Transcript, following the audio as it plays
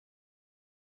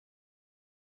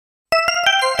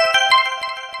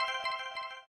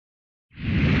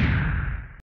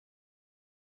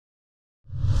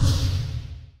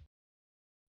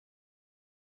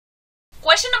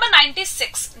Question number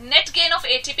 96. Net gain of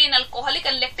ATP in alcoholic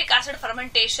and lactic acid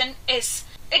fermentation is.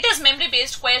 It is memory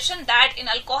based question that in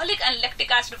alcoholic and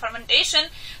lactic acid fermentation,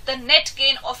 the net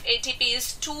gain of ATP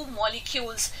is 2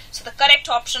 molecules. So the correct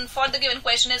option for the given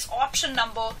question is option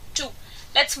number 2.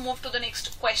 Let's move to the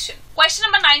next question. Question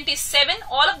number 97.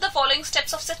 All of the following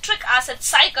steps of citric acid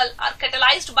cycle are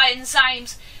catalyzed by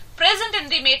enzymes present in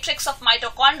the matrix of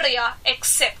mitochondria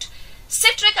except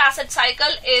citric acid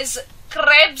cycle is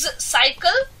Krebs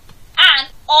cycle, and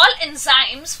all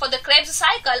enzymes for the Krebs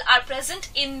cycle are present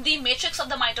in the matrix of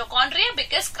the mitochondria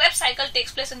because Krebs cycle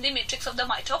takes place in the matrix of the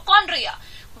mitochondria.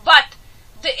 But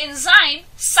the enzyme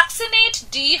succinate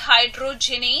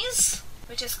dehydrogenase,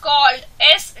 which is called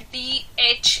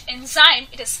SDH enzyme,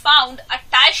 it is found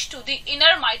attached to the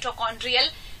inner mitochondrial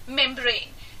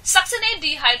membrane. Succinate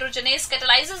dehydrogenase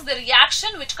catalyzes the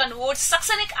reaction which converts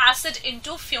succinic acid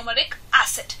into fumaric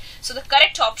acid. So the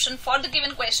correct option for the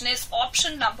given question is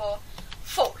option number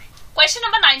 4. Question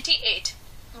number 98.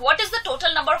 What is the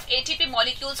total number of ATP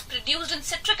molecules produced in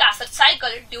citric acid cycle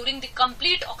during the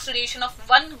complete oxidation of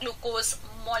one glucose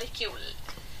molecule?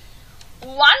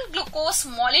 One glucose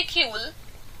molecule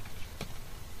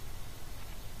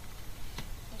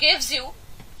gives you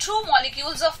 2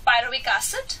 molecules of pyruvic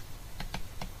acid,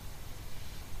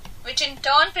 which in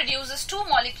turn produces 2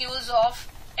 molecules of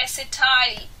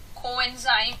acetyl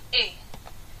coenzyme A.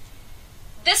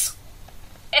 This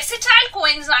acetyl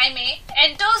coenzyme A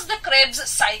enters the Krebs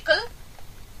cycle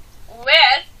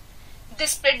where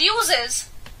this produces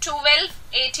 12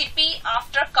 ATP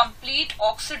after complete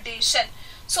oxidation.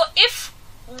 So if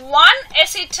one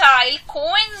acetyl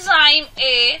coenzyme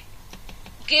A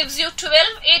gives you 12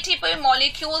 ATP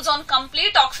molecules on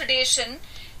complete oxidation,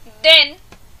 then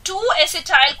 2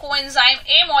 acetyl coenzyme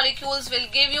A molecules will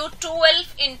give you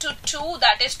 12 into 2,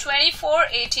 that is 24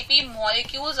 ATP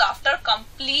molecules after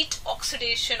complete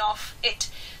oxidation of it.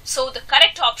 So the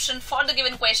correct option for the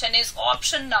given question is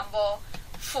option number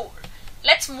 4.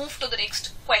 Let's move to the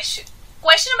next question.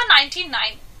 Question number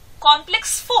 99.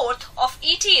 Complex 4th of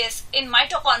ETS in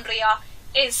mitochondria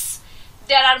is.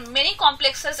 There are many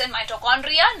complexes in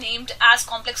mitochondria named as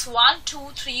complex 1,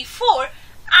 2, 3, 4.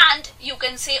 And you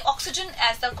can say oxygen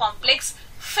as the complex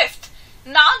 5th.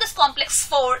 Now this complex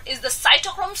 4 is the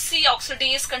cytochrome C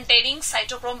oxidase containing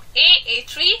cytochrome A,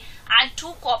 A3 and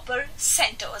 2 copper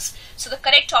centers. So the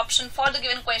correct option for the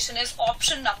given question is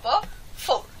option number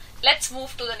 4. Let's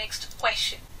move to the next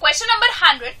question. Question number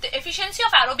 100. The efficiency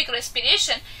of aerobic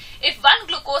respiration if one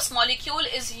glucose molecule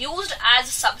is used as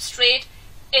substrate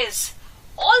is.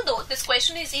 Although this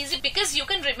question is easy because you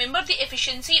can remember the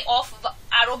efficiency of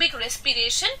aerobic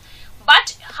respiration,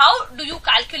 but how do you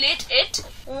calculate it?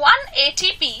 1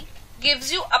 ATP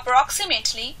gives you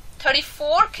approximately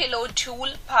 34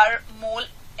 kilojoule per mole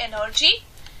energy.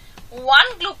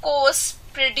 1 glucose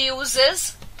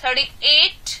produces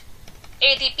 38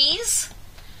 ATPs.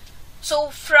 So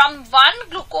from 1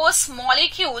 glucose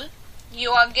molecule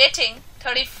you are getting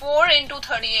 34 into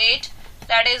 38,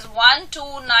 that is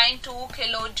 1292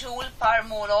 kilojoule per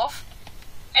mole of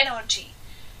energy.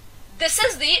 This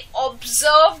is the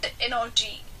observed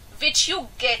energy which you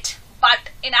get, but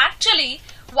in actually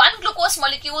 1 glucose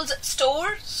molecule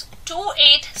stores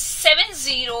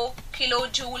 2870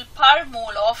 kilojoule per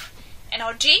mole of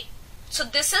energy. So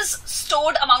this is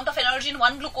stored amount of energy in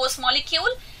 1 glucose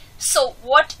molecule. So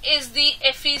what is the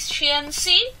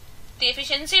efficiency? The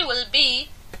efficiency will be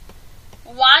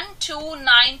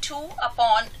 1292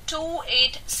 upon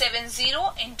 2870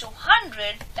 into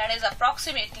 100, that is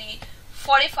approximately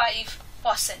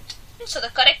 45%. So the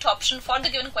correct option for the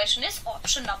given question is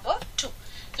option number 2.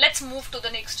 Let's move to the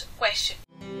next question.